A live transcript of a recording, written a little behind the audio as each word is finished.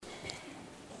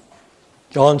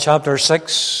John chapter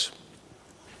 6.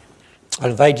 I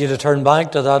invite you to turn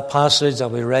back to that passage that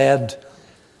we read.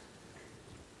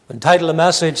 Entitled the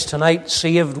message tonight,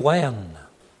 Saved When?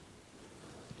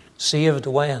 Saved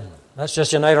when? Let's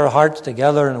just unite our hearts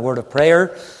together in a word of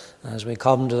prayer as we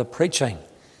come to the preaching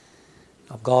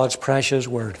of God's precious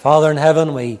word. Father in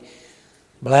heaven, we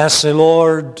bless thee,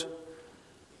 Lord,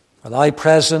 for thy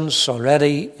presence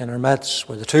already in our midst.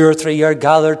 Where the 2 or 3 are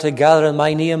gathered together in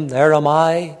my name, there am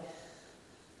I.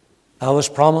 Thou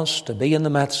hast promised to be in the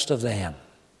midst of them.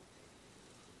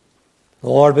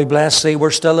 Lord, we bless thee. We're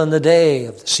still in the day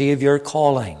of the Savior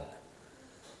calling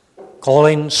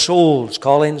souls,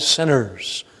 calling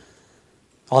sinners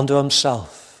unto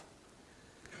himself.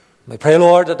 We pray,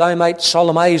 Lord, that thou might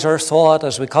solemnize our thought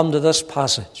as we come to this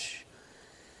passage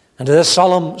and to this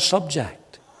solemn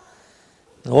subject.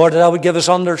 Lord, that thou would give us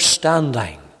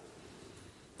understanding.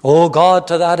 Oh God,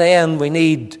 to that end we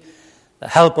need the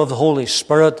help of the Holy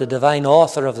Spirit, the divine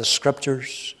author of the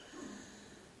Scriptures.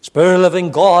 Spirit of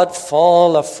living God,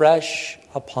 fall afresh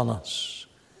upon us.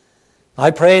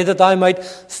 I pray that thou might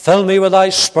fill me with thy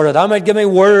Spirit. Thou might give me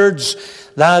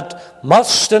words that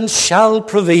must and shall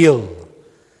prevail.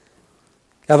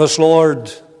 Give us,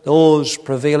 Lord, those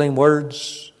prevailing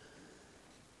words.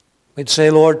 We'd say,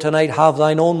 Lord, tonight have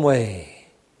thine own way.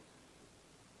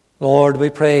 Lord, we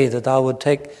pray that thou would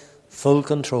take full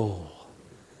control.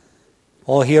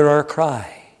 Oh, hear our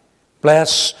cry.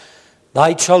 Bless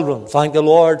thy children. Thank the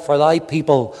Lord for thy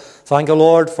people. Thank the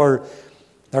Lord for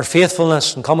their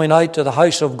faithfulness in coming out to the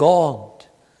house of God.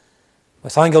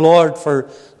 We thank the Lord for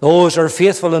those who are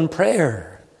faithful in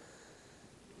prayer.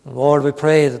 And Lord, we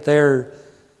pray that their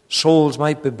souls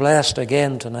might be blessed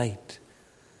again tonight.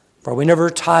 For we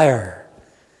never tire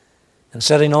in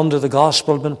sitting under the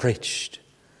gospel being preached.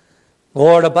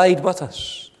 Lord, abide with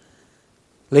us.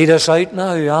 Lead us out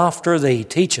now after thee.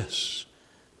 Teach us.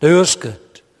 Do us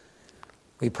good.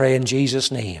 We pray in Jesus'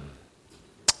 name.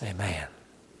 Amen.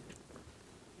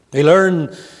 We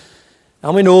learn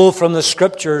and we know from the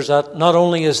Scriptures that not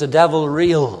only is the devil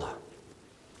real,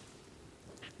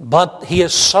 but he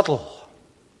is subtle.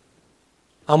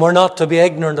 And we're not to be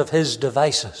ignorant of his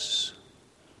devices.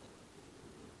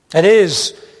 It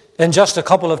is in just a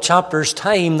couple of chapters'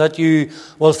 time that you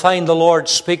will find the Lord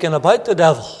speaking about the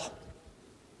devil.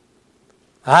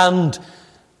 And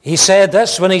he said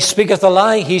this, when he speaketh a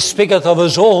lie, he speaketh of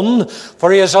his own,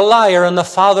 for he is a liar and the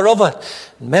father of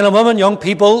it. Men and women, young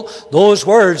people, those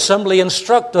words simply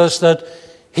instruct us that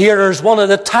here is one of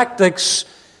the tactics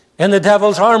in the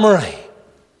devil's armory.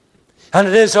 And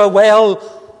it is a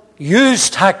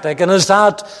well-used tactic, and is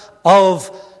that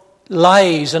of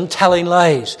lies and telling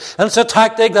lies. And it's a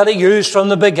tactic that he used from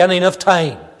the beginning of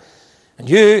time. And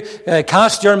you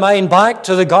cast your mind back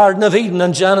to the Garden of Eden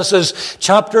in Genesis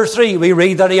chapter 3. We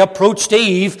read that he approached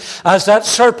Eve as that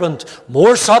serpent,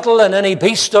 more subtle than any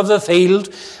beast of the field,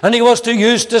 and he was to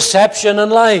use deception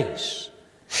and lies.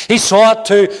 He sought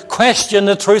to question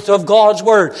the truth of God's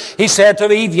word. He said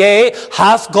to Eve, Yea,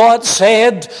 hath God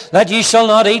said that ye shall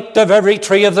not eat of every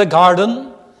tree of the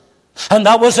garden? And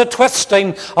that was a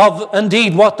twisting of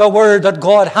indeed what the word that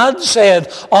God had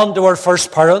said unto our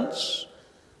first parents.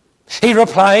 He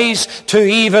replies to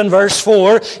Eve in verse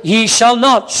 4, Ye shall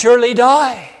not surely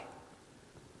die.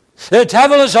 The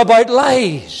devil is about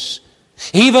lies,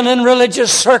 even in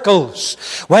religious circles,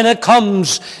 when it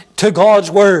comes to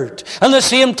God's word. And the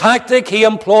same tactic he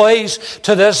employs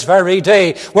to this very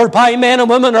day, whereby men and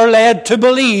women are led to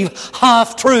believe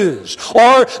half-truths,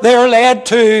 or they are led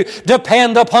to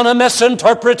depend upon a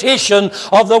misinterpretation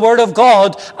of the word of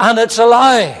God, and it's a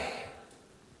lie.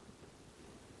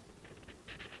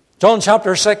 John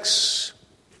chapter 6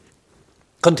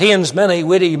 contains many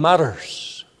weighty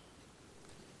matters.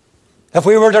 If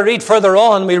we were to read further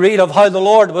on, we read of how the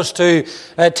Lord was to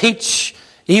teach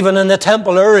even in the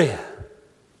temple area.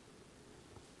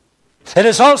 It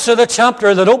is also the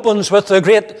chapter that opens with the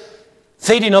great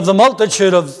feeding of the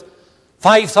multitude of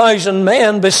 5,000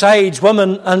 men besides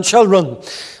women and children.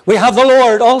 We have the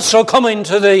Lord also coming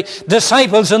to the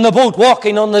disciples in the boat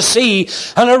walking on the sea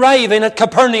and arriving at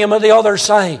Capernaum at the other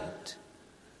side.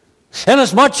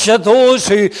 Inasmuch that those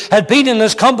who had been in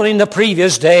his company the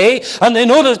previous day, and they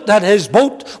noticed that his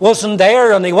boat wasn't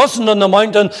there and he wasn't on the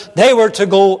mountain, they were to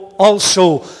go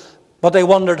also. But they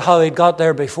wondered how he'd got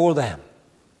there before them.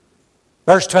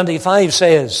 Verse 25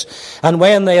 says, And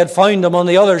when they had found him on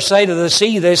the other side of the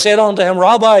sea, they said unto him,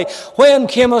 Rabbi, when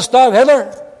camest thou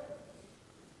hither?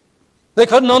 They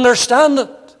couldn't understand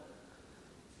it,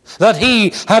 that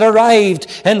he had arrived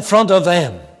in front of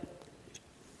them.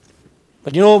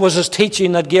 But you know, it was his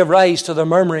teaching that gave rise to the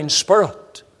murmuring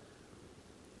spirit.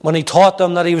 when he taught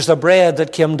them that he was the bread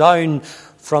that came down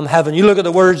from heaven. You look at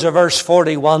the words of verse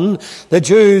 41. The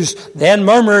Jews then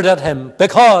murmured at him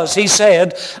because he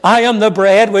said, I am the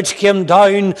bread which came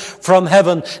down from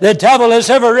heaven. The devil is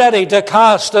ever ready to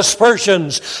cast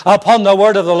aspersions upon the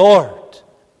word of the Lord.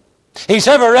 He's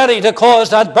ever ready to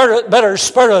cause that bitter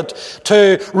spirit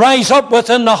to rise up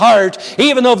within the heart,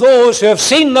 even of those who have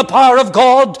seen the power of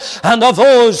God and of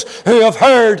those who have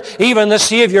heard even the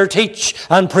Savior teach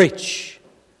and preach.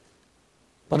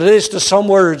 But it is to some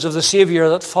words of the Savior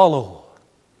that follow,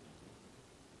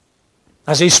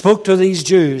 as he spoke to these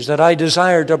Jews, that I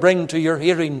desire to bring to your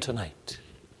hearing tonight.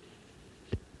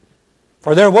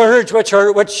 For they're words which,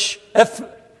 if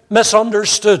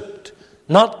misunderstood,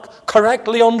 not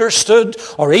correctly understood,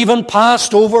 or even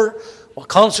passed over, will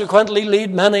consequently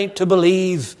lead many to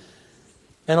believe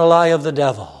in a lie of the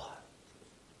devil.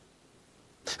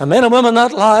 And men and women,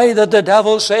 that lie that the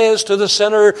devil says to the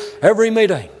sinner every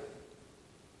meeting,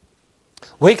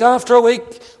 week after week,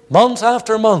 month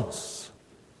after month,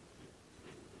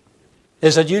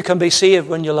 is that you can be saved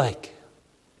when you like.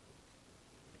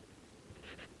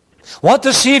 What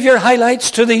the Savior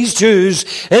highlights to these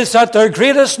Jews is that their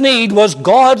greatest need was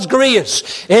God's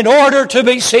grace in order to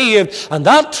be saved. And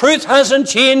that truth hasn't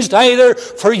changed either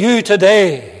for you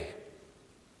today.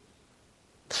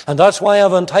 And that's why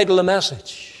I've entitled the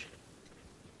message,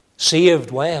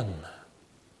 Saved When?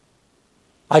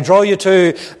 I draw you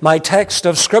to my text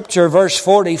of Scripture, verse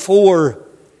 44.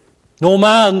 No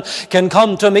man can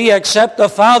come to me except the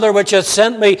Father which hath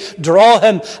sent me draw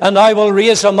him, and I will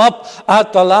raise him up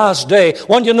at the last day.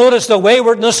 Won't you notice the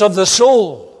waywardness of the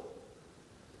soul?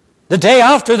 The day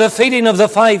after the feeding of the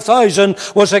 5,000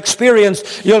 was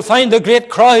experienced, you'll find the great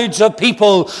crowds of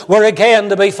people were again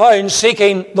to be found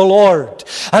seeking the Lord.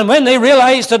 And when they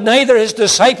realized that neither his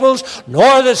disciples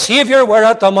nor the Savior were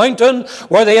at the mountain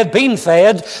where they had been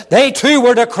fed, they too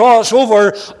were to cross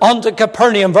over unto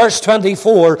Capernaum. Verse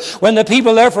 24, when the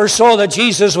people therefore saw that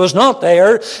Jesus was not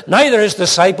there, neither his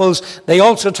disciples, they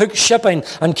also took shipping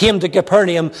and came to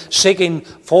Capernaum seeking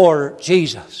for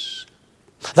Jesus.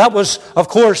 That was, of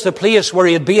course, the place where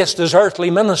he had based his earthly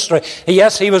ministry.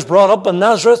 Yes, he was brought up in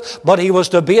Nazareth, but he was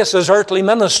to base his earthly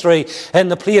ministry in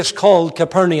the place called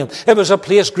Capernaum. It was a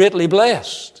place greatly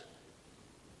blessed.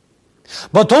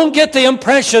 But don't get the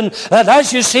impression that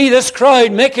as you see this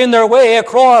crowd making their way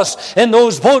across in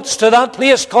those boats to that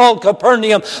place called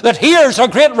Capernaum, that here's a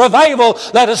great revival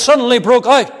that has suddenly broke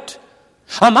out.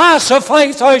 A mass of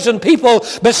 5,000 people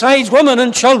besides women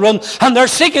and children, and they're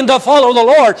seeking to follow the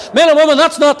Lord. Men and women,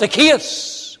 that's not the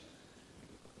case.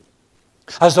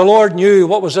 As the Lord knew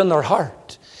what was in their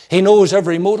heart, he knows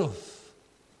every motive.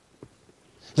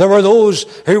 There were those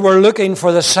who were looking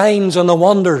for the signs and the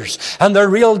wonders, and their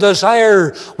real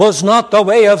desire was not the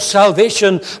way of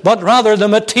salvation, but rather the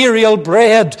material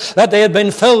bread that they had been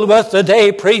filled with the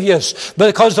day previous.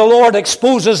 Because the Lord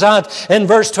exposes that in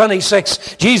verse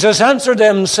 26. Jesus answered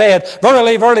them and said,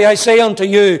 Verily, verily, I say unto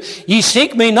you, ye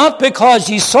seek me not because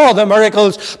ye saw the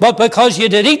miracles, but because ye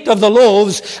did eat of the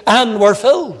loaves and were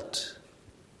filled.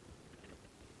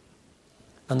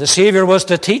 And the Savior was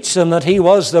to teach them that he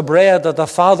was the bread that the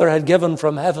Father had given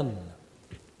from heaven.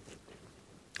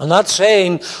 And that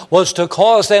saying was to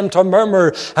cause them to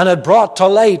murmur, and it brought to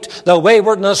light the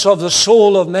waywardness of the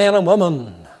soul of men and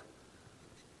women,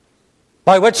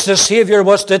 by which the Savior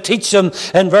was to teach them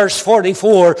in verse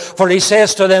 44, for he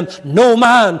says to them, No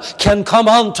man can come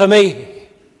unto me.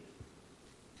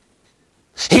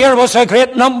 Here was a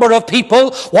great number of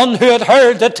people, one who had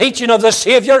heard the teaching of the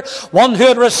Savior, one who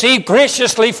had received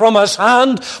graciously from his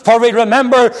hand. For we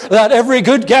remember that every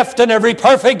good gift and every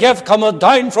perfect gift cometh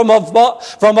down from above,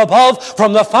 from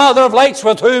the Father of lights,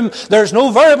 with whom there's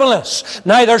no variableness,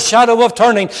 neither shadow of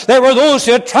turning. There were those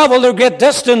who had traveled a great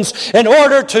distance in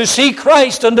order to see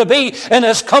Christ and to be in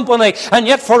his company. And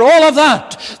yet for all of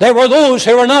that, there were those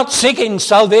who were not seeking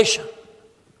salvation.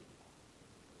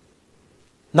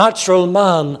 Natural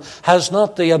man has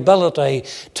not the ability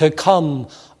to come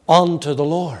unto the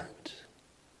Lord.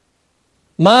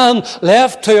 Man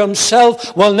left to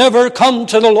himself will never come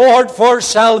to the Lord for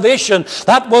salvation.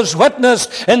 That was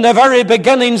witnessed in the very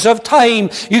beginnings of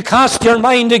time. You cast your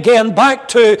mind again back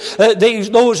to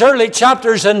those early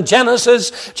chapters in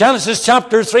Genesis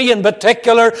chapter 3 in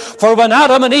particular. For when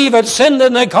Adam and Eve had sinned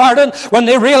in the garden, when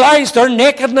they realized their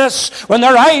nakedness, when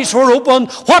their eyes were open,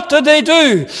 what did they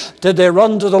do? Did they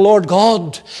run to the Lord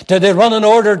God? Did they run in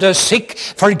order to seek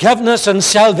forgiveness and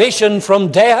salvation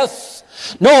from death?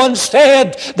 No,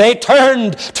 instead, they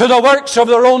turned to the works of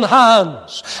their own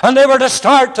hands. And they were to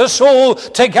start to sew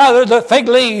together the fig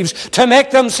leaves to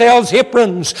make themselves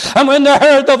aprons. And when they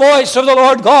heard the voice of the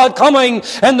Lord God coming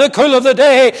in the cool of the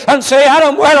day and say,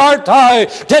 Adam, where art thou?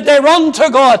 Did they run to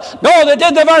God? No, they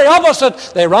did the very opposite.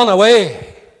 They ran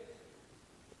away.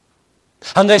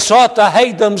 And they sought to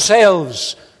hide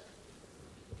themselves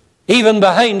even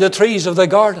behind the trees of the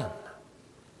garden.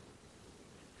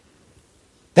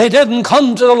 They didn't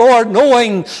come to the Lord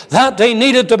knowing that they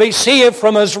needed to be saved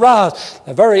from His wrath.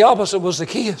 The very opposite was the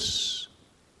case.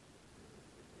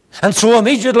 And so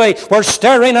immediately we're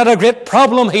staring at a great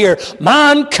problem here.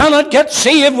 Man cannot get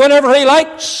saved whenever he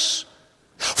likes.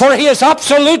 For he is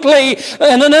absolutely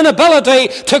in an inability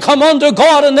to come unto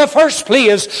God in the first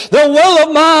place. The will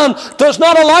of man does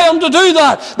not allow him to do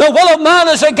that. The will of man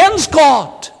is against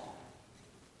God.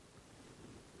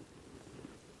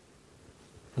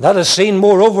 That is seen,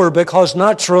 moreover, because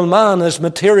natural man is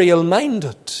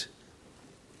material-minded.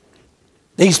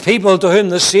 These people to whom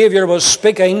the Savior was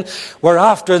speaking were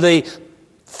after the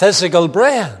physical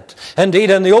bread. Indeed,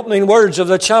 in the opening words of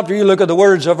the chapter, you look at the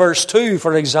words of verse 2,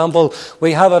 for example,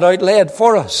 we have it outlaid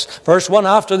for us. Verse 1,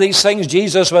 after these things,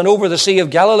 Jesus went over the Sea of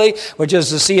Galilee, which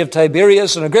is the Sea of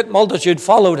Tiberias, and a great multitude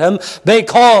followed him,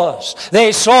 because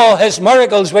they saw his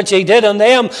miracles which he did in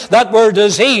them that were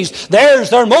diseased.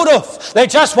 There's their motive. They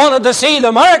just wanted to see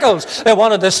the miracles. They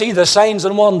wanted to see the signs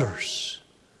and wonders.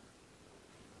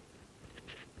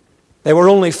 They were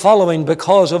only following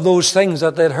because of those things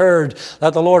that they'd heard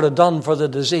that the Lord had done for the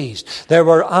diseased. They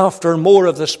were after more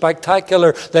of the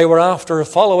spectacular. They were after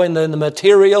following the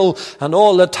material, and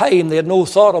all the time they had no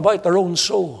thought about their own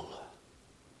soul.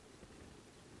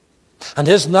 And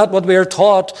isn't that what we are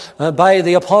taught by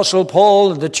the Apostle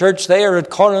Paul, the church there at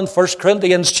Corinth, 1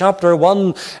 Corinthians chapter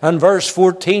 1 and verse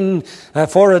 14,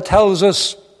 for it tells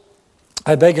us,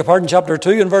 chapter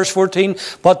 2 and verse 14,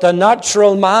 but the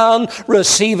natural man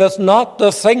receiveth not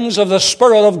the things of the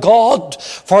Spirit of God,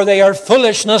 for they are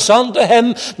foolishness unto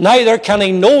him, neither can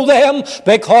he know them,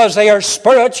 because they are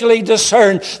spiritually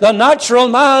discerned. The natural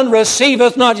man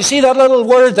receiveth not. You see that little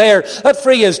word there, that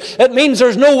phrase, it means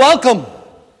there's no welcome.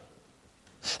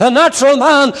 The natural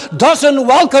man doesn't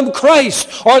welcome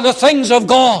Christ or the things of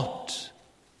God.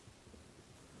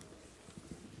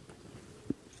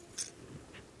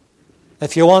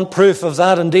 If you want proof of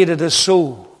that, indeed it is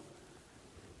so.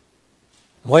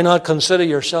 Why not consider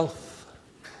yourself?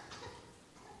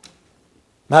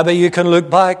 Maybe you can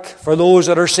look back for those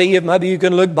that are saved. Maybe you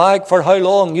can look back for how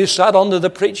long you sat under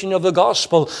the preaching of the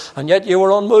gospel and yet you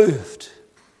were unmoved.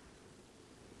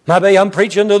 Maybe I'm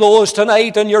preaching to those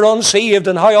tonight and you're unsaved,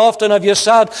 and how often have you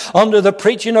sat under the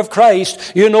preaching of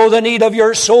Christ? You know the need of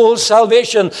your soul's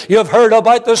salvation. You've heard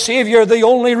about the Savior, the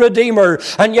only Redeemer,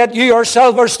 and yet you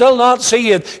yourself are still not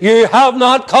saved. You have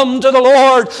not come to the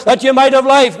Lord that you might have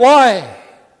life. Why?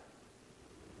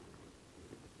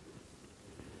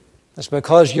 It's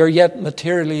because you're yet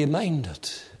materially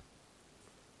minded.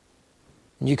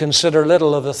 And you consider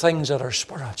little of the things that are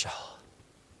spiritual.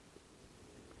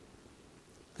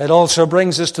 It also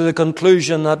brings us to the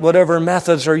conclusion that whatever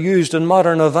methods are used in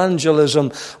modern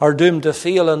evangelism are doomed to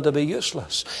fail and to be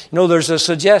useless. You know, there's a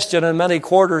suggestion in many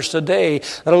quarters today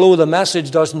that although the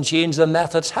message doesn't change, the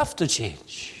methods have to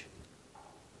change.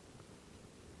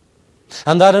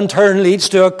 And that in turn leads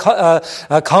to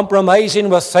a compromising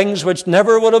with things which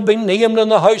never would have been named in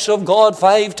the house of God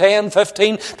 5, 10,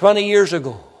 15, 20 years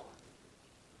ago.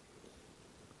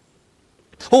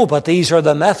 Oh, but these are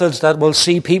the methods that will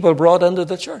see people brought into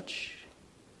the church.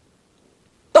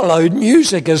 The loud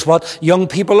music is what young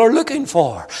people are looking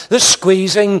for. The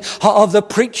squeezing of the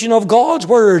preaching of God's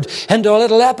word into a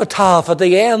little epitaph at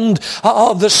the end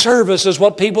of the service is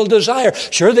what people desire.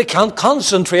 Sure, they can't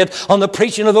concentrate on the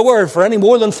preaching of the word for any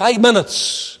more than 5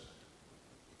 minutes.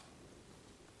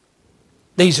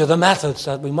 These are the methods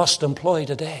that we must employ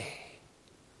today.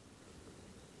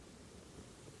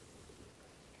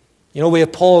 You know, we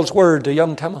have Paul's word to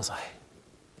young Timothy.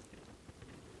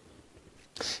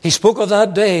 He spoke of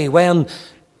that day when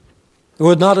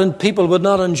people would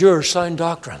not endure sound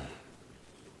doctrine.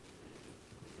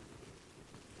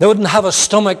 They wouldn't have a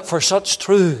stomach for such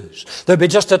truths. There'd be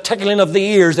just a tickling of the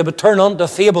ears. They would turn on to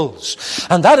fables.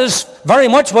 And that is very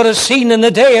much what is seen in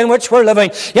the day in which we're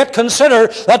living. Yet consider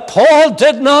that Paul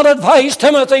did not advise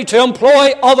Timothy to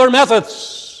employ other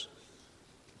methods.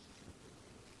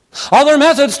 Other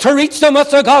methods to reach them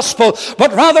with the gospel,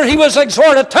 but rather he was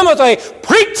exhorted, Timothy,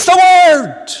 preach the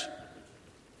word.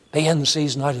 Be in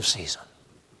season, out of season.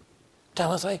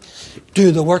 Timothy,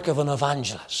 do the work of an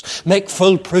evangelist. Make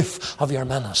full proof of your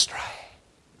ministry.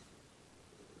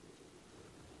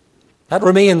 That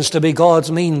remains to be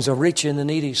God's means of reaching the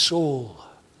needy soul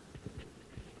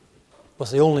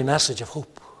with the only message of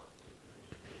hope.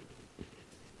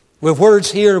 We have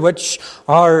words here which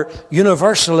are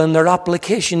universal in their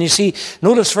application. You see,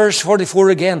 notice verse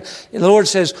 44 again. The Lord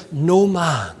says, no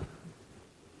man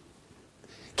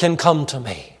can come to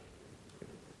me.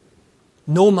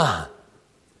 No man.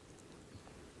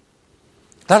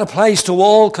 That applies to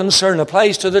all concerned. It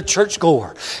applies to the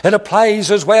churchgoer. It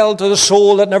applies as well to the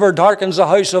soul that never darkens the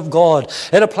house of God.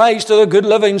 It applies to the good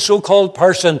living so-called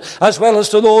person, as well as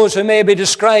to those who may be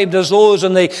described as those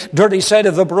on the dirty side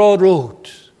of the broad road.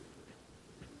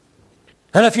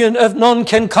 And if none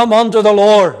can come unto the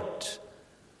Lord,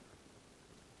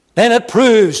 then it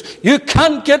proves you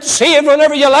can't get saved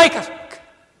whenever you like it.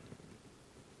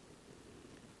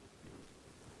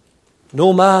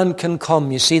 No man can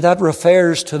come. You see, that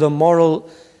refers to the moral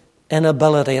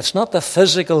inability. It's not the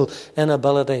physical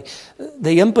inability.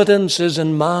 The impotence is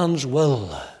in man's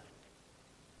will.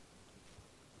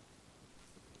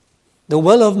 The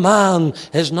will of man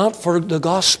is not for the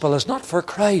gospel. It's not for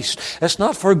Christ. It's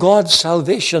not for God's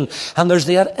salvation. And there's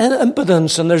that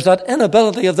impotence and there's that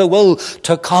inability of the will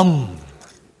to come.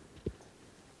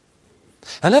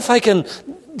 And if I can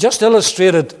just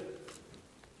illustrate it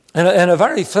in a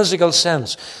very physical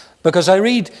sense, because I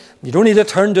read, you don't need to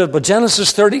turn to it, but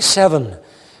Genesis 37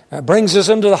 brings us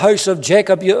into the house of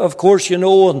Jacob, of course you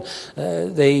know,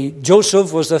 and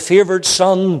Joseph was the favored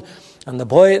son, and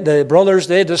the brothers,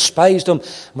 they despised him.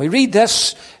 And we read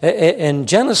this in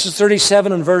Genesis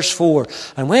 37 and verse 4.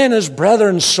 And when his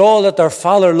brethren saw that their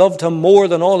father loved him more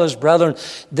than all his brethren,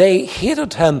 they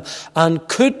hated him and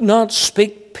could not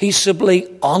speak peaceably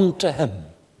unto him.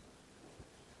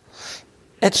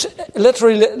 It's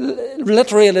literally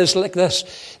it is like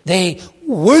this. They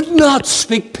would not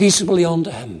speak peaceably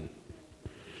unto him.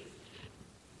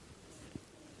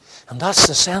 And that's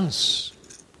the sense.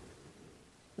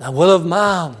 The will of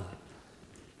man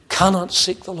cannot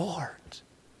seek the Lord.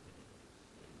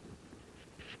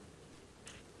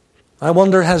 I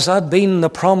wonder, has that been the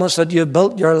promise that you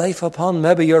built your life upon?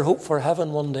 Maybe your hope for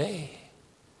heaven one day.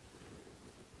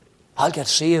 I'll get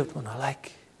saved when I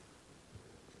like.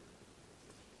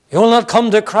 You will not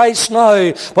come to Christ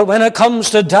now, but when it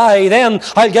comes to die, then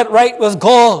I'll get right with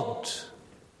God.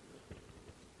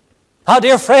 Ah,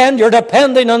 dear friend, you're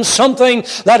depending on something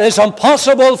that is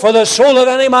impossible for the soul of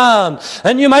any man.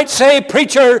 And you might say,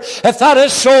 preacher, if that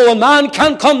is so, and man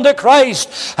can't come to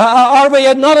Christ, are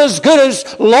we not as good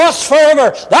as lost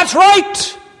forever? That's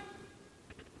right.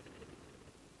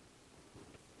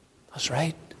 That's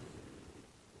right.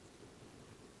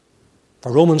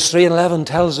 For Romans 3:11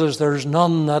 tells us there's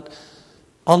none that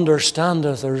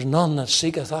understandeth, there's none that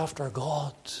seeketh after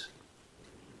God.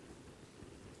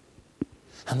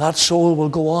 And that soul will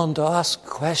go on to ask the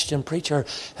question, preacher,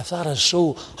 if that is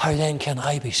so, how then can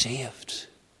I be saved?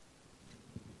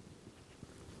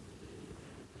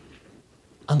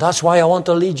 And that's why I want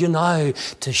to lead you now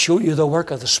to show you the work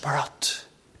of the Spirit.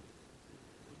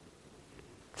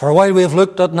 For while we have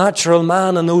looked at natural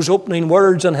man and those opening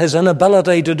words and his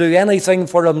inability to do anything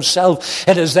for himself,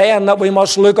 it is then that we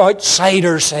must look outside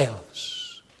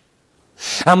ourselves.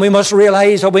 And we must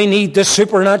realize that we need the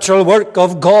supernatural work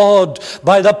of God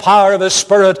by the power of His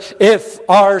Spirit if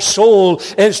our soul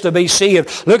is to be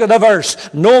saved. Look at the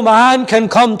verse. No man can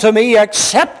come to me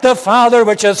except the Father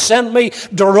which hath sent me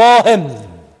draw him.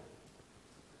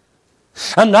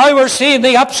 And now we're seeing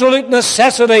the absolute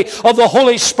necessity of the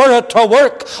Holy Spirit to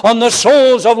work on the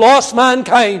souls of lost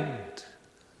mankind.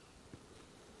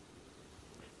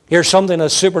 Here's something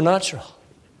that's supernatural.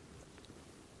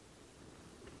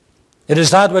 It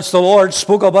is that which the Lord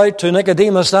spoke about to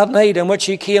Nicodemus that night in which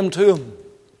he came to him.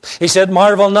 He said,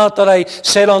 marvel not that I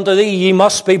said unto thee, ye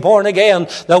must be born again.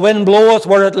 The wind bloweth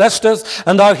where it listeth,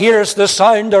 and thou hearest the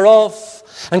sound thereof,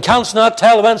 and canst not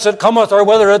tell whence it cometh or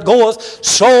whither it goeth.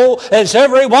 So is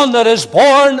every one that is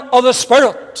born of the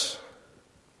Spirit.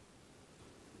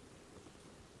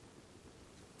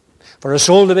 For a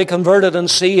soul to be converted and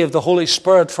saved, the Holy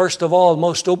Spirit, first of all,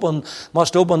 must open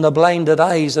the blinded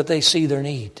eyes that they see their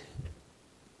need.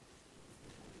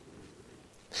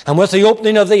 And with the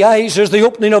opening of the eyes, there's the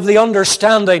opening of the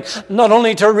understanding, not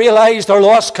only to realize their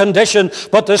lost condition,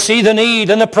 but to see the need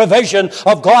and the provision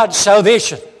of God's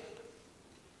salvation.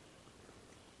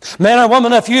 Men and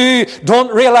women, if you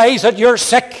don't realize that you're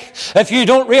sick, if you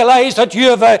don't realize that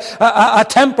you have a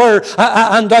temper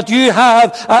and that you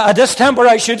have a distemper,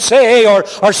 I should say,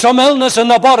 or some illness in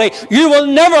the body, you will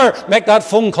never make that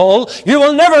phone call. You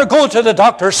will never go to the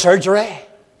doctor's surgery.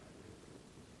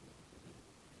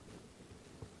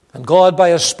 And God,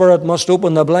 by His Spirit, must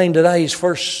open the blinded eyes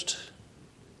first.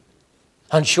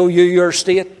 and show you your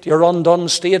state, your undone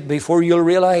state, before you'll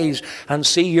realize and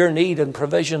see your need and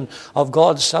provision of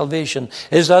God's salvation.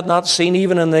 Is that not seen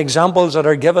even in the examples that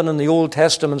are given in the Old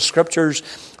Testament scriptures?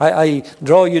 I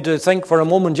draw you to think for a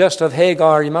moment just of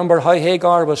Hagar. Remember how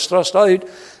Hagar was thrust out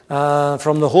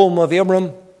from the home of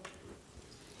Abram?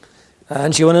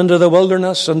 And she went into the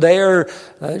wilderness, and there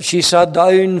she sat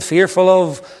down, fearful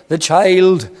of the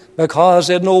child, because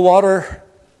they had no water.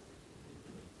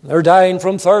 They're dying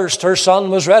from thirst. Her son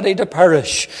was ready to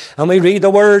perish. And we read the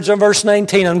words in verse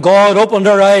 19, and God opened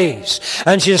her eyes,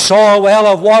 and she saw a well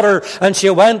of water, and she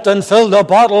went and filled a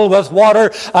bottle with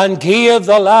water and gave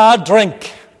the lad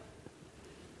drink.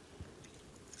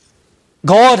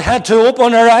 God had to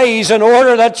open her eyes in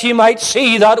order that she might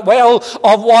see that well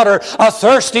of water. A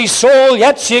thirsty soul,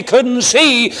 yet she couldn't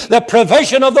see the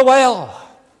provision of the well.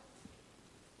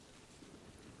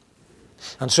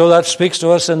 And so that speaks to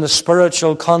us in the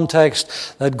spiritual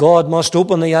context that God must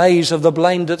open the eyes of the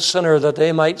blinded sinner that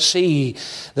they might see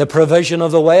the provision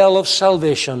of the well of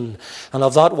salvation and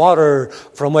of that water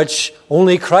from which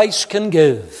only Christ can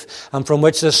give and from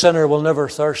which the sinner will never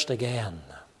thirst again.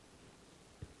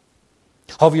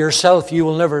 Of yourself you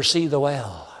will never see the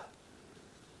well.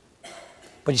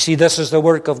 But you see, this is the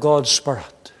work of God's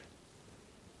Spirit.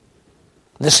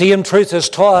 The same truth is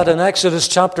taught in Exodus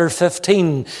chapter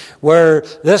 15, where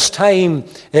this time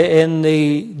in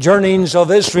the journeyings of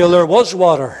Israel there was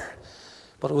water,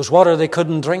 but it was water they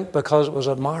couldn't drink because it was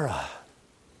at Marah.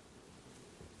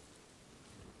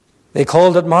 They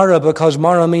called it Marah because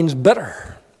Marah means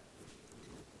bitter.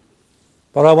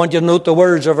 But I want you to note the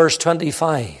words of verse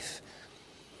 25.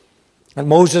 And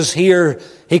Moses here,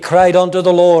 he cried unto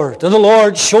the Lord, and the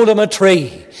Lord showed him a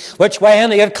tree, which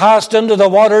when he had cast into the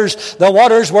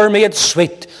waters were made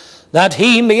sweet, that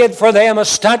he made for them a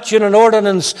statute and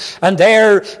ordinance, and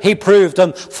there he proved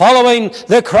them. Following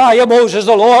the cry of Moses,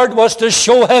 the Lord was to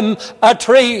show him a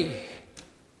tree.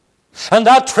 And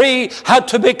that tree had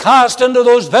to be cast into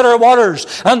those bitter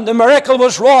waters. And the miracle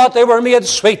was wrought. They were made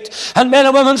sweet. And men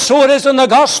and women, so it is in the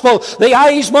gospel. The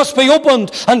eyes must be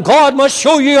opened. And God must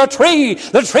show you a tree.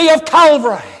 The tree of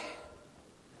Calvary.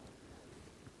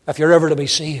 If you're ever to be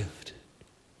saved.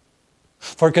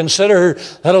 For consider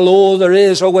that although there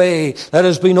is a way that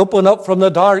has been opened up from the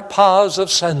dark paths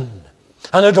of sin,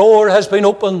 and a door has been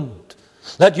opened,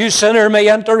 that you sinner may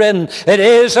enter in. It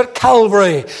is at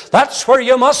Calvary. That's where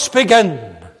you must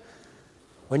begin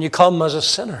when you come as a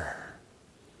sinner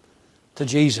to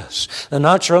Jesus. The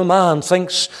natural man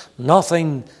thinks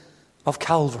nothing of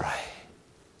Calvary.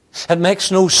 It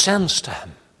makes no sense to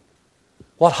him.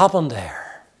 What happened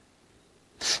there?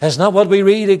 Isn't that what we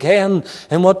read again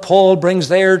in what Paul brings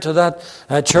there to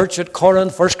that church at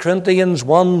Corinth, 1 Corinthians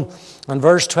 1 and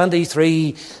verse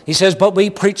 23. He says, but we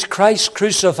preach Christ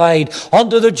crucified,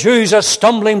 unto the Jews a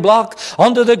stumbling block,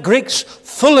 unto the Greeks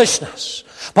foolishness,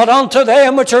 but unto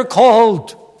them which are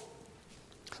called,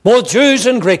 both Jews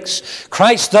and Greeks,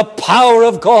 Christ the power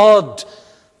of God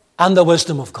and the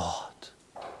wisdom of God.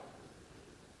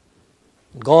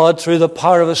 God, through the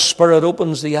power of His Spirit,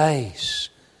 opens the eyes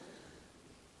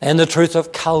in the truth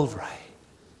of Calvary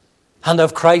and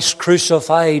of Christ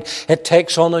crucified. It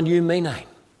takes on a new meaning.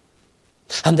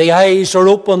 And the eyes are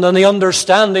opened and the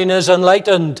understanding is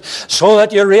enlightened so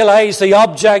that you realize the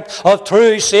object of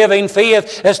true saving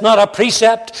faith is not a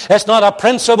precept, it's not a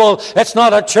principle, it's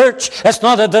not a church, it's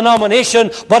not a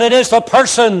denomination, but it is the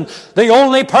person, the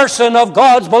only person of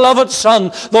God's beloved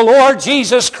Son, the Lord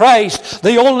Jesus Christ,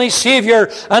 the only Savior,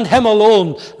 and Him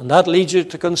alone. And that leads you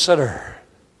to consider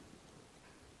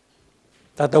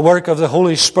that the work of the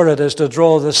Holy Spirit is to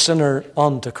draw the sinner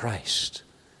unto Christ.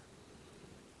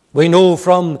 We know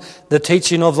from the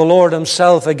teaching of the Lord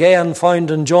Himself, again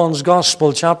found in John's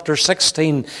Gospel, chapter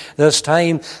 16, this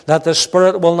time, that the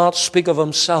Spirit will not speak of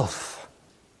Himself.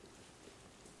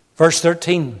 Verse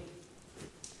 13.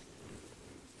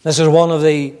 This is one of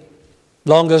the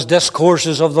longest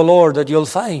discourses of the Lord that you'll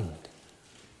find.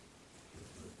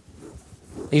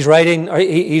 He's writing,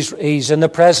 he's in the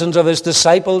presence of His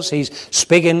disciples. He's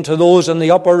speaking to those in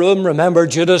the upper room. Remember,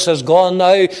 Judas has gone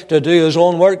now to do his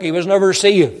own work. He was never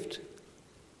saved.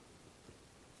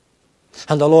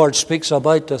 And the Lord speaks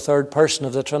about the third person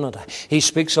of the Trinity. He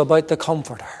speaks about the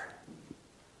Comforter.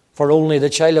 For only the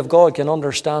child of God can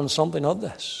understand something of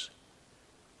this.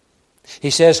 He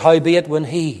says, howbeit when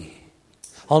He,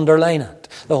 underline it,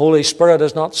 the Holy Spirit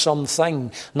is not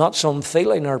something, not some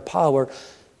feeling or power.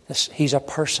 He's a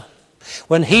person.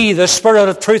 When He, the Spirit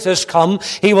of truth, is come,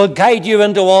 He will guide you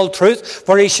into all truth,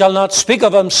 for He shall not speak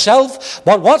of Himself,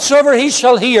 but whatsoever He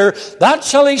shall hear, that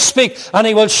shall He speak, and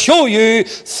He will show you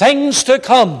things to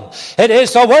come. It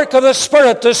is the work of the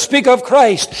Spirit to speak of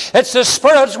Christ. It's the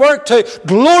Spirit's work to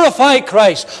glorify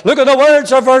Christ. Look at the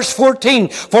words of verse 14.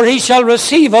 For He shall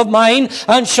receive of mine,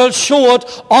 and shall show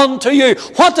it unto you.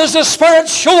 What does the Spirit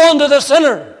show unto the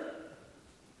sinner?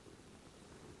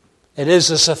 It is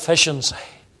the sufficiency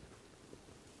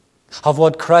of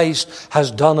what Christ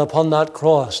has done upon that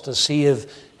cross to save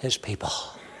His people.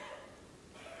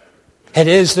 It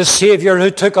is the Savior who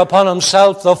took upon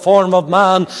Himself the form of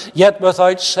man, yet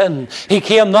without sin. He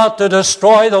came not to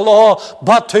destroy the law,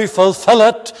 but to fulfill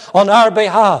it on our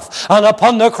behalf. And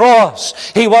upon the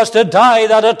cross, He was to die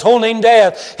that atoning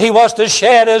death. He was to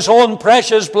shed His own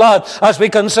precious blood. As we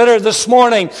considered this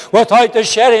morning, without the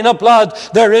shedding of blood,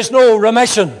 there is no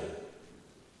remission.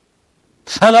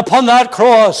 And upon that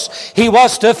cross, He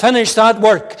was to finish that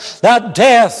work, that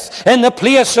death in the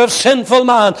place of sinful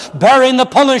man, bearing the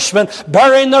punishment,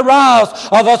 bearing the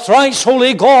wrath of a thrice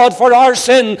holy God for our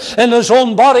sin in His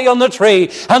own body on the tree.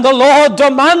 And the Lord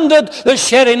demanded the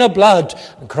shedding of blood.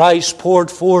 And Christ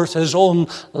poured forth His own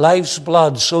life's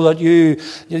blood so that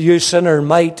you sinner,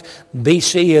 might be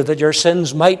saved, that your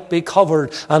sins might be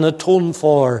covered and atoned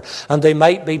for, and they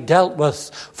might be dealt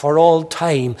with for all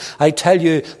time. I tell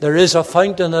you, there is a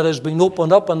fountain that has been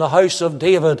opened up in the house of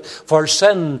David for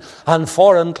sin and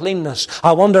for uncleanness.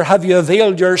 I wonder, have you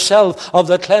availed yourself of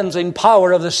the cleansing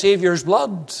power of the Saviour's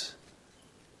blood?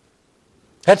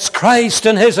 It's Christ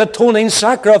and His atoning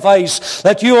sacrifice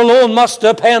that you alone must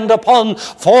depend upon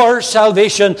for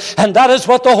salvation. And that is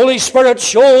what the Holy Spirit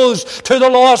shows to the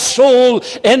lost soul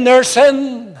in their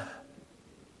sin.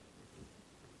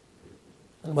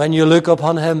 And when you look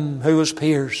upon Him who was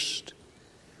pierced,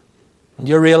 and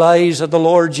you realize that the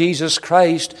Lord Jesus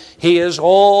Christ, He is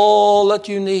all that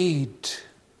you need,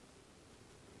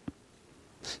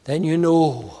 then you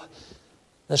know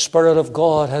the Spirit of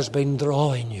God has been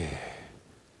drawing you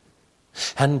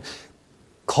and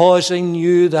causing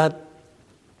you to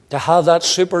have that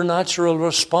supernatural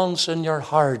response in your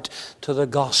heart to the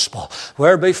gospel.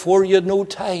 Where before you had no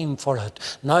time for it,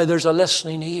 now there's a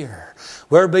listening ear.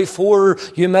 Where before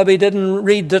you maybe didn't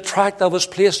read the tract that was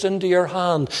placed into your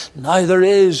hand, now there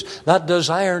is that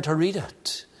desire to read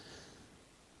it.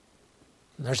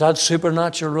 There's that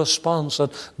supernatural response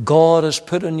that God has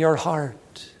put in your heart.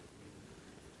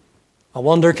 I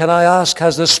wonder, can I ask,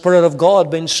 has the Spirit of God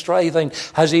been striving?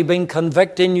 Has He been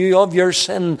convicting you of your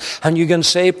sin? And you can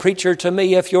say, preacher, to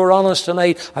me, if you're honest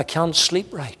tonight, I can't sleep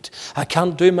right. I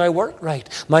can't do my work right.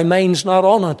 My mind's not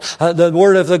on it. The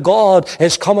Word of the God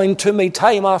is coming to me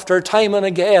time after time and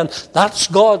again. That's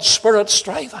God's Spirit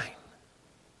striving.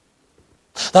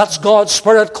 That's God's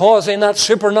Spirit causing that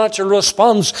supernatural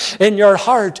response in your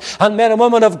heart. And men and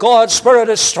women of God's Spirit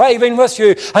is striving with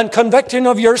you and convicting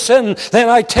of your sin. Then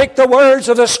I take the words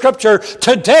of the Scripture.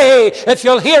 Today, if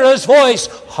you'll hear His voice,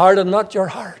 harden not your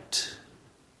heart.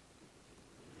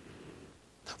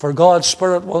 For God's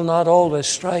Spirit will not always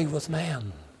strive with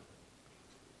men.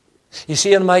 You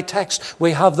see, in my text,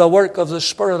 we have the work of the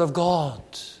Spirit of God.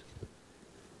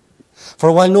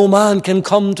 For while no man can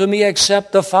come to me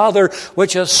except the Father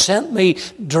which has sent me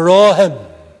draw him.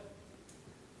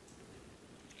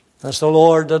 It's the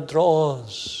Lord that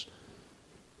draws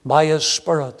by His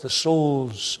Spirit the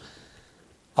souls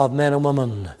of men and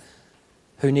women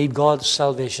who need God's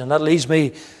salvation. That leads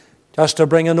me just to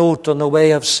bring a note on the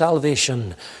way of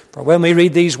salvation. For when we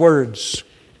read these words,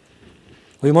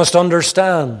 we must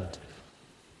understand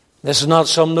this is not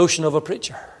some notion of a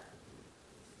preacher.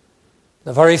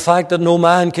 The very fact that no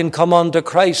man can come unto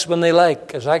Christ when they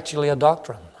like is actually a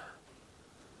doctrine.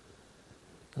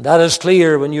 And that is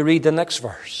clear when you read the next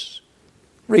verse.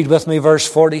 Read with me verse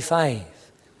 45.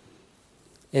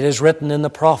 It is written in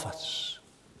the prophets,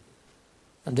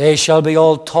 and they shall be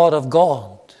all taught of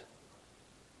God.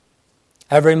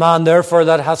 Every man therefore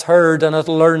that hath heard and hath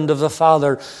learned of the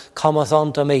Father cometh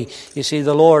unto me. You see,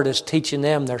 the Lord is teaching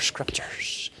them their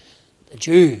Scriptures. The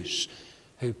Jews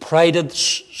who prided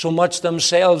so much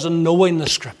themselves in knowing the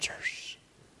Scriptures.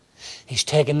 He's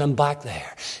taking them back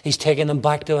there. He's taking them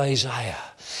back to Isaiah.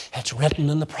 It's written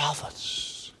in the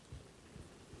prophets.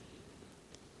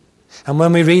 And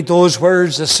when we read those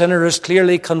words, the sinner is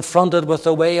clearly confronted with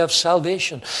the way of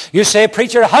salvation. You say,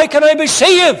 preacher, how can I be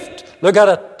saved? Look at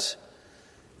it.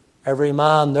 Every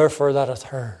man, therefore, that hath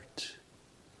heard.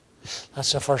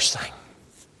 That's the first thing.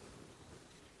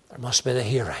 There must be the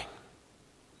hearing.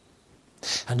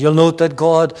 And you'll note that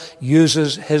God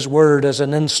uses His Word as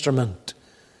an instrument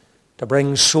to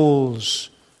bring souls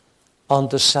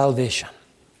unto salvation.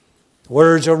 The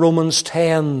words of Romans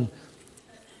 10,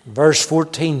 verse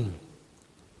 14,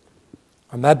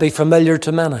 are maybe familiar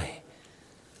to many.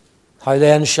 How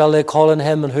then shall they call on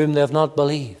him in whom they have not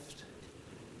believed?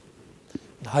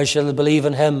 And how shall they believe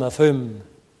in him of whom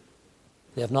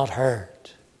they have not heard?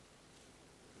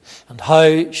 And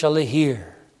how shall they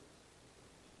hear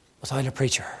without a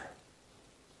preacher?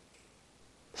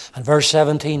 And verse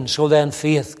 17, so then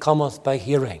faith cometh by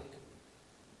hearing,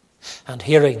 and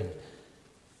hearing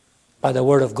by the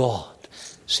word of God.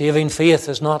 Saving faith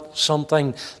is not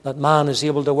something that man is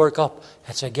able to work up.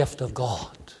 It's a gift of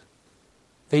God.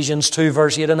 Ephesians 2,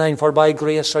 verse 8 and 9, for by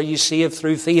grace are you saved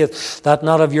through faith, that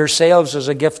not of yourselves is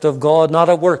a gift of God, not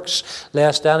of works,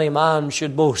 lest any man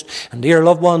should boast. And dear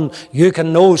loved one, you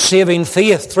can know saving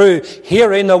faith through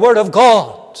hearing the word of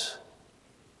God.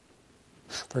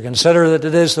 For consider that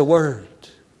it is the word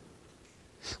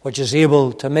which is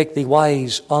able to make thee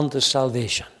wise unto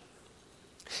salvation.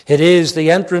 It is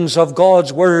the entrance of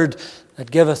God's word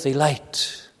that giveth thee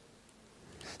light.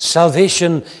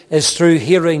 Salvation is through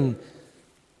hearing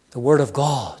the word of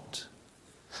God.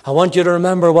 I want you to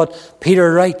remember what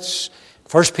Peter writes.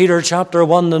 1 Peter chapter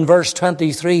 1 and verse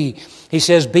 23. He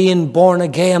says, being born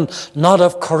again, not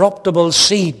of corruptible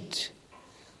seed,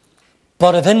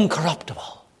 but of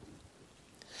incorruptible,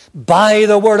 by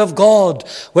the word of God,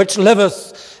 which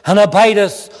liveth and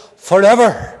abideth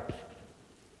forever.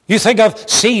 You think of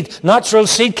seed. Natural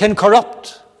seed can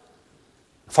corrupt.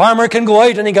 A farmer can go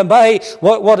out and he can buy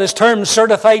what is termed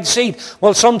certified seed.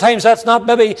 Well, sometimes that's not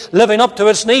maybe living up to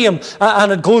its name,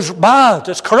 and it goes bad.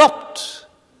 It's corrupt.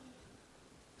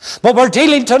 But we're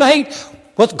dealing tonight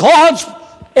with God's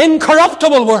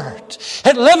incorruptible word.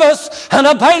 It liveth and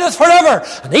abideth forever.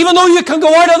 And even though you can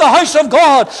go out of the house of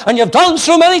God, and you've done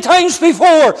so many times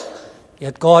before,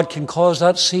 yet God can cause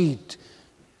that seed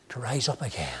to rise up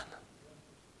again.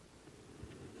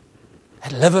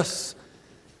 It liveth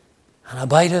and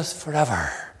abideth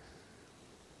forever.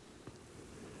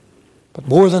 But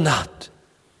more than that,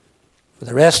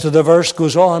 the rest of the verse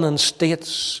goes on and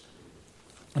states,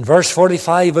 in verse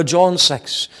 45 of John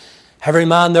 6, every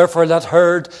man therefore that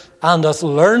heard and hath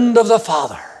learned of the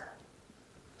Father.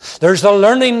 There's the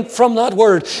learning from that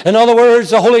word. In other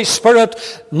words, the Holy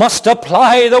Spirit must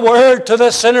apply the word to the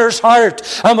sinner's heart.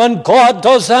 And when God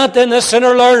does that, then the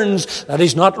sinner learns that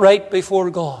he's not right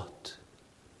before God.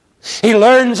 He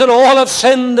learns that all have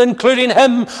sinned, including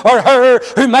him or her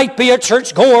who might be a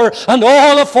churchgoer, and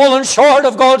all have fallen short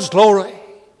of God's glory.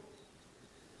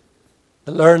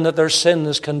 They learn that their sin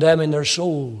is condemning their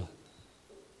soul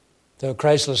to a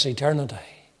Christless eternity.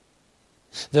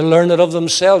 They learn that of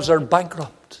themselves they're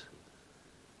bankrupt,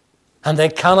 and they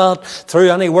cannot, through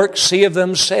any work, save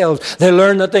themselves. They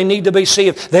learn that they need to be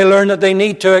saved. They learn that they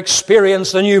need to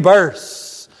experience the new birth.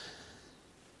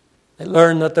 They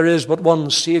learn that there is but one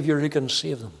Savior who can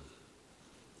save them.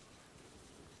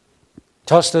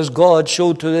 Just as God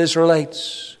showed to the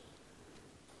Israelites,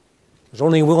 there's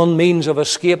only one means of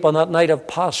escape on that night of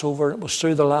Passover, and it was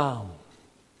through the Lamb.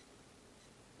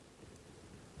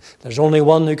 There's only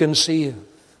one who can save,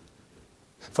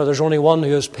 for there's only one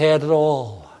who has paid it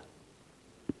all,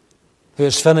 who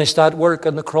has finished that work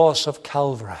on the cross of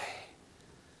Calvary.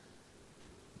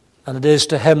 And it is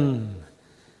to him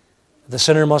the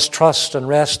sinner must trust and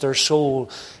rest their soul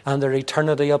and their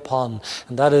eternity upon.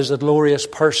 And that is the glorious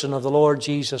person of the Lord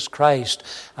Jesus Christ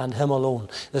and him alone.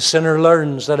 The sinner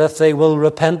learns that if they will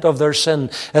repent of their sin,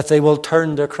 if they will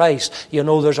turn to Christ, you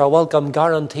know there's a welcome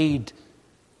guaranteed.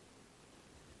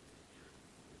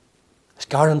 It's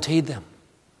guaranteed them.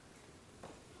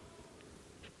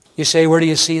 You say, where do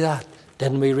you see that?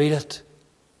 Didn't we read it?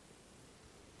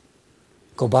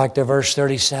 Go back to verse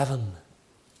 37.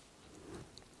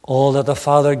 All that the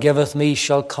Father giveth me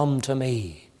shall come to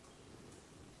me.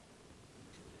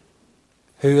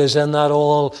 Who is in that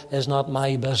all is not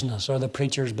my business or the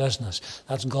preacher's business.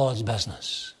 That's God's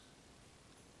business.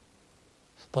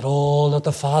 But all that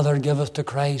the Father giveth to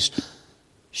Christ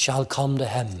shall come to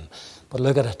him. But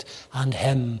look at it. And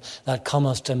him that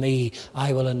cometh to me,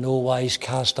 I will in no wise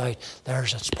cast out.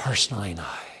 There's its personally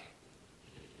now.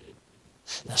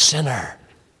 The sinner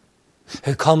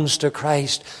who comes to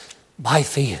Christ by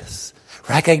faith,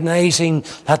 recognizing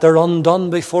that they're undone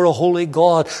before a holy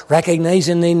God,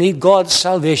 recognizing they need God's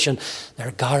salvation, they're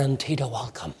guaranteed a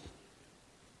welcome.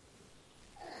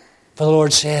 For the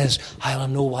Lord says, I will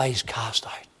in no wise cast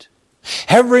out.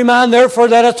 Every man therefore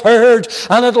that hath heard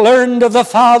and hath learned of the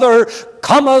Father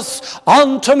cometh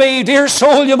unto me. Dear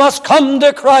soul, you must come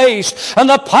to Christ, and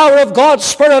the power of God's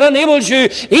Spirit enables you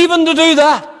even to do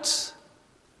that.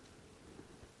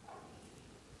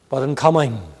 But in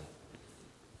coming,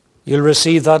 You'll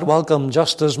receive that welcome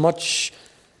just as much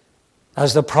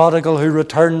as the prodigal who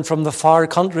returned from the far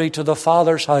country to the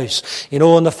Father's house. You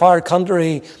know, in the far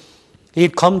country,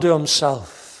 he'd come to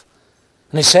himself.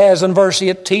 And he says in verse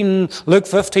 18, Luke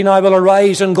 15, I will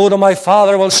arise and go to my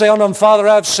father, will say unto him, Father,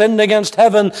 I have sinned against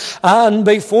heaven and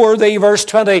before thee. Verse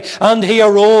 20, and he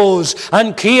arose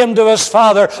and came to his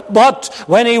father. But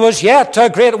when he was yet a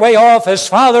great way off, his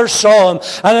father saw him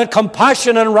and had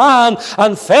compassion and ran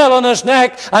and fell on his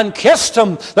neck and kissed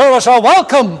him. There was a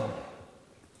welcome.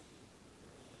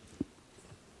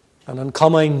 And in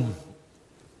coming,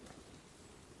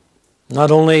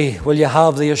 not only will you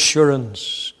have the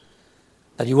assurance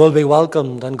that you will be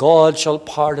welcomed, and God shall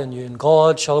pardon you, and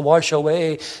God shall wash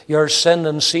away your sin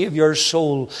and save your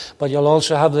soul, but you'll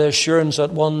also have the assurance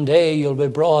that one day you'll be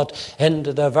brought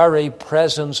into the very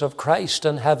presence of Christ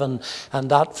in heaven, and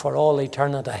that for all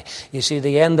eternity. You see,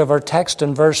 the end of our text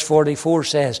in verse 44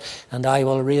 says, and I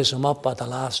will raise him up at the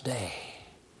last day.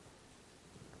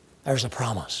 There's a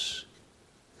promise.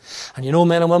 And you know,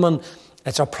 men and women,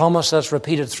 it's a promise that's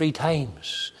repeated 3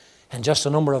 times in just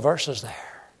a number of verses there.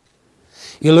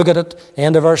 You look at it,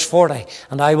 end of verse 40,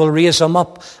 and I will raise him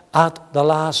up at the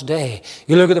last day.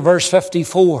 You look at the verse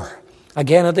 54,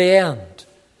 again at the end,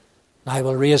 I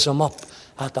will raise him up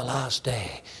at the last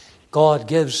day. God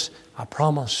gives a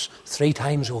promise 3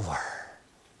 times over.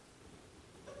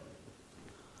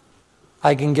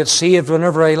 I can get saved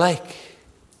whenever I like.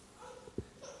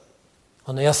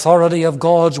 On the authority of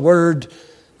God's word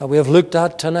that we have looked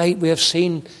at tonight, we have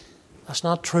seen that's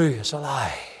not true, it's a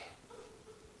lie.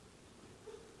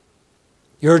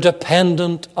 You're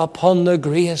dependent upon the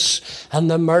grace and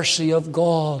the mercy of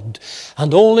God.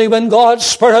 And only when God's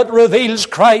Spirit reveals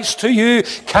Christ to you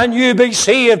can you be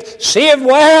saved. Saved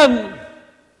when?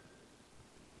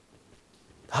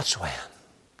 That's when.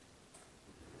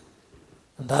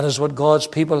 And that is what God's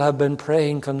people have been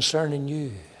praying concerning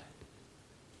you.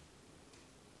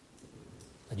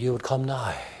 That you would come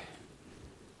now.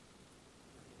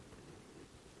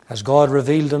 Has God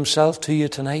revealed himself to you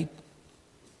tonight?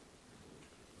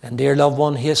 And dear loved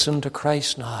one, hasten to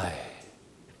Christ now.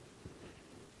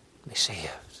 Be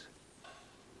saved.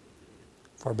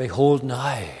 For behold,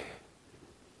 now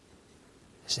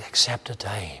is the accepted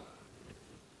time.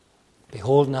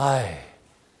 Behold, now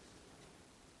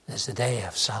is the day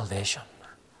of salvation.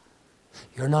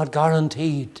 You're not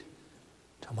guaranteed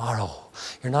tomorrow.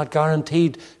 You're not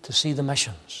guaranteed to see the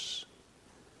missions.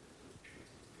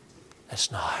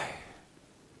 It's now.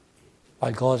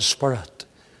 While God's Spirit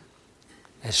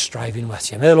is striving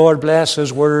with you. May the Lord bless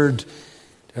his word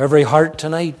to every heart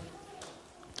tonight,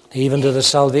 even to the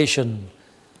salvation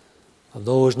of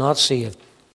those not saved.